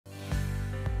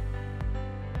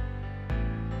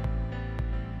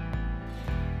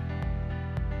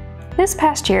This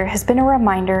past year has been a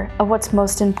reminder of what's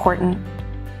most important.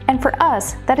 And for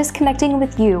us, that is connecting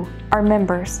with you, our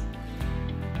members.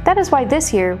 That is why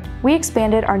this year, we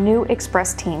expanded our new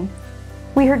Express team.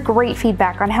 We heard great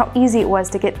feedback on how easy it was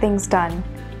to get things done.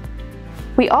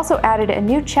 We also added a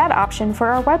new chat option for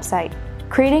our website,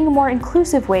 creating a more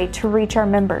inclusive way to reach our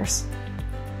members.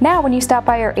 Now when you stop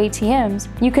by our ATMs,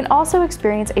 you can also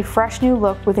experience a fresh new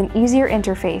look with an easier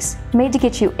interface made to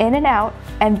get you in and out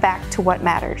and back to what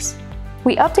matters.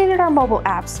 We updated our mobile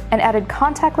apps and added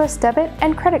contactless debit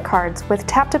and credit cards with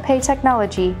tap-to-pay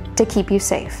technology to keep you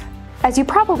safe. As you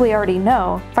probably already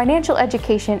know, financial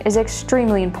education is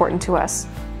extremely important to us.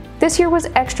 This year was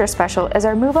extra special as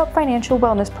our Move Up Financial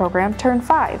Wellness program turned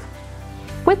 5.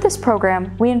 With this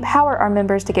program, we empower our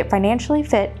members to get financially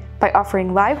fit by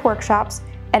offering live workshops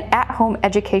and at-home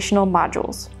educational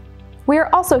modules. We are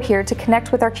also here to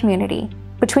connect with our community.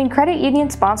 Between credit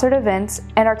union-sponsored events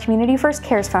and our Community First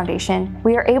Cares Foundation,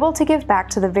 we are able to give back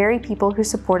to the very people who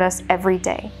support us every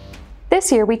day.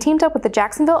 This year, we teamed up with the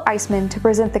Jacksonville Icemen to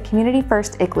present the Community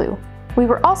First Igloo. We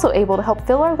were also able to help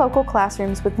fill our local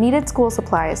classrooms with needed school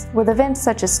supplies with events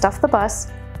such as Stuff the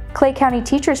Bus, Clay County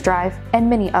Teachers Drive, and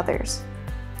many others.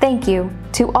 Thank you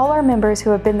to all our members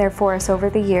who have been there for us over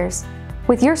the years.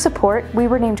 With your support, we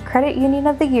were named Credit Union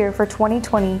of the Year for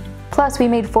 2020, plus we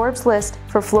made Forbes' list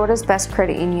for Florida's best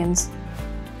credit unions.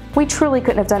 We truly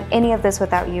couldn't have done any of this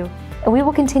without you, and we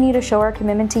will continue to show our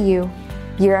commitment to you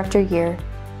year after year.